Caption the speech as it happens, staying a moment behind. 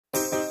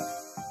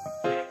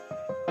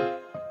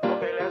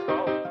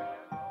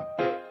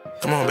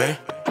Come on, babe.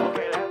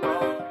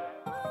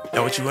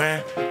 Know what you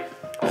wearing?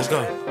 Let's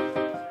go.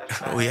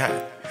 We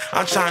out.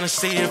 I'm trying to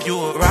see if you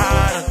a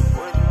rider.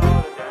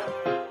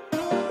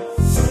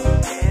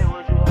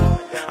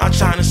 I'm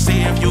trying to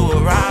see if you a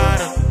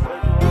rider.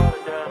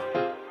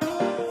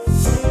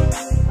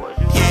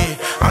 Yeah,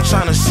 I'm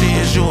trying to see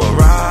if you a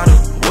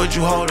rider. Would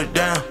you hold it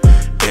down?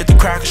 Hit the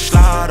cracker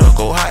slider,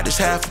 go hot as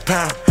half a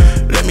pound.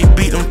 Let me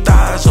beat them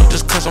thighs up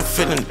just cause I'm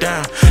feeling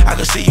down. I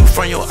can see you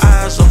from your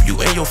eyes up,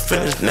 you in your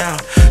feelings now.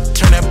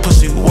 Turn that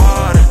pussy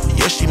water,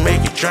 yeah, she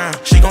make it drown.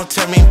 She gon'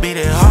 tell me beat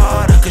it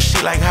harder, cause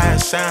she like how it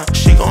sound.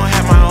 She gon'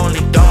 have my only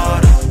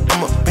daughter,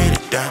 I'ma beat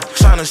it down.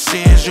 Tryna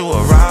see is you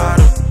a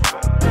rider.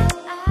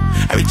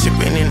 I be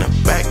tipping in the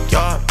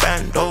backyard,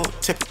 bando,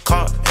 tipping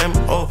car,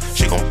 M.O.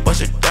 She gon'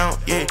 bust it down,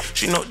 yeah,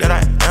 she know that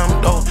I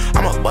am though.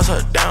 I'ma bust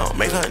her down,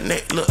 make her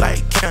neck look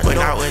like Kent. When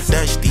I was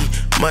dusty,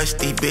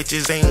 musty,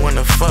 bitches ain't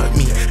wanna fuck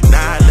me.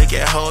 Now I look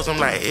at hoes, I'm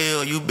like,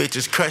 ew, you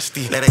bitches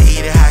crusty. Let her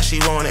eat it how she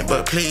want it,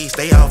 but please,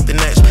 stay off the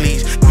nuts,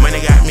 please. Money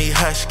got me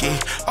husky,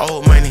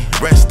 old money,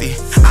 rusty.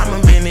 I'm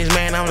a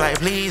businessman, I'm like,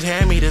 please,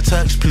 hand me the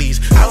tux,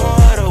 please. I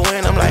want her to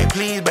win, I'm like,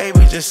 please, baby,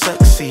 just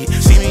succeed.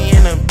 See me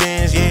in the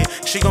Benz, yeah,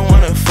 she gon'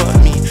 wanna fuck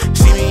me.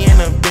 See me in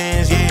the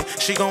Benz, yeah,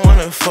 she gon'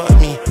 wanna fuck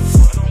me.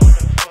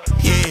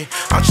 Yeah,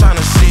 I'm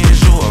tryna see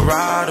is you a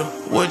rider.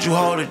 Would you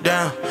hold it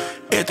down?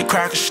 Hit the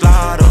cracker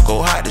slider,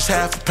 go hot as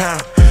half a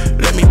pound.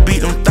 Let me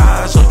beat them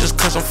thighs up just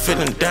cause I'm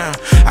feeling down.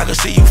 I can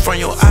see you from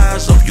your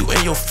eyes up, you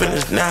in your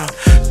feelings now.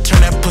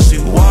 Turn that pussy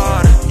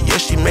water, yeah,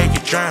 she make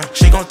it drown.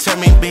 She gon' tell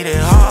me beat it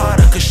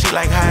harder, cause she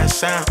like how it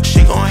sound.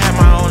 She gon' have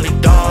my only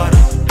daughter,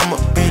 I'ma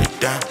beat it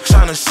down.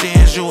 Tryna see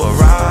is you a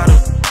rider.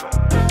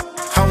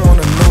 I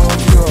wanna know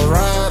if you a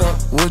rider,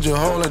 would you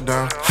hold it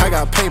down? I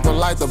got paper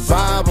like the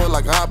Bible,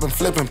 like I've been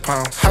flipping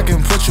pounds. I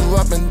can put you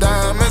up in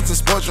diamonds and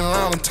sport you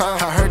around the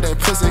town. I heard that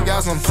pussy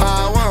got some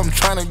power, I'm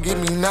tryna get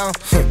me now.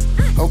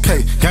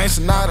 Okay,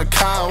 gangsta not a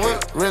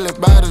coward, really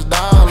bad as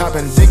dollar. I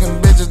been digging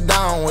bitches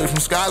down, way from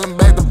Scotland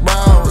back to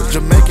Broward.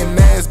 Jamaican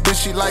ass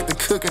bitch, she like to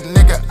cook a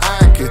nigga I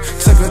can.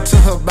 Took her to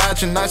her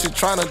bathroom, now she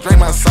tryna drink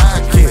my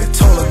sidekick.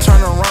 Told her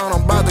turn around,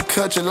 I'm about to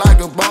cut you like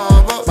a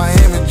barber.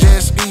 Miami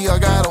jet ski, I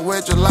gotta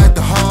wet you like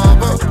the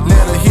harbor.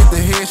 Let her hit the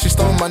head, she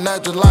stole my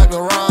nut just like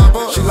a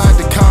robber. She like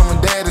to call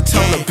my daddy,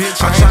 told her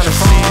bitch I I'm ain't tryna your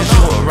see is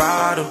you father. a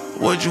rider.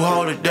 Would you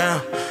hold it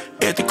down?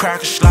 Hit the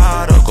cracker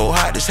slider, go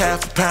hot as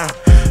half a pound.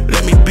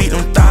 Let me beat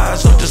them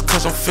thighs up just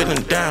cause I'm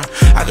feeling down.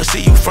 I can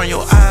see you from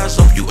your eyes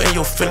up, you in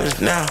your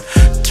feelings now.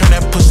 Turn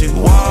that pussy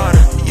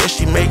water, yeah,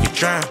 she make it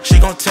drown. She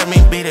gon' tell me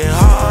beat it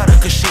harder,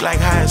 cause she like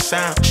how it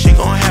sound. She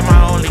gon' have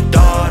my only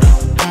daughter,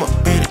 I'ma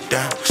beat it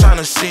down.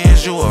 Tryna see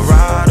is you a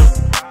rider.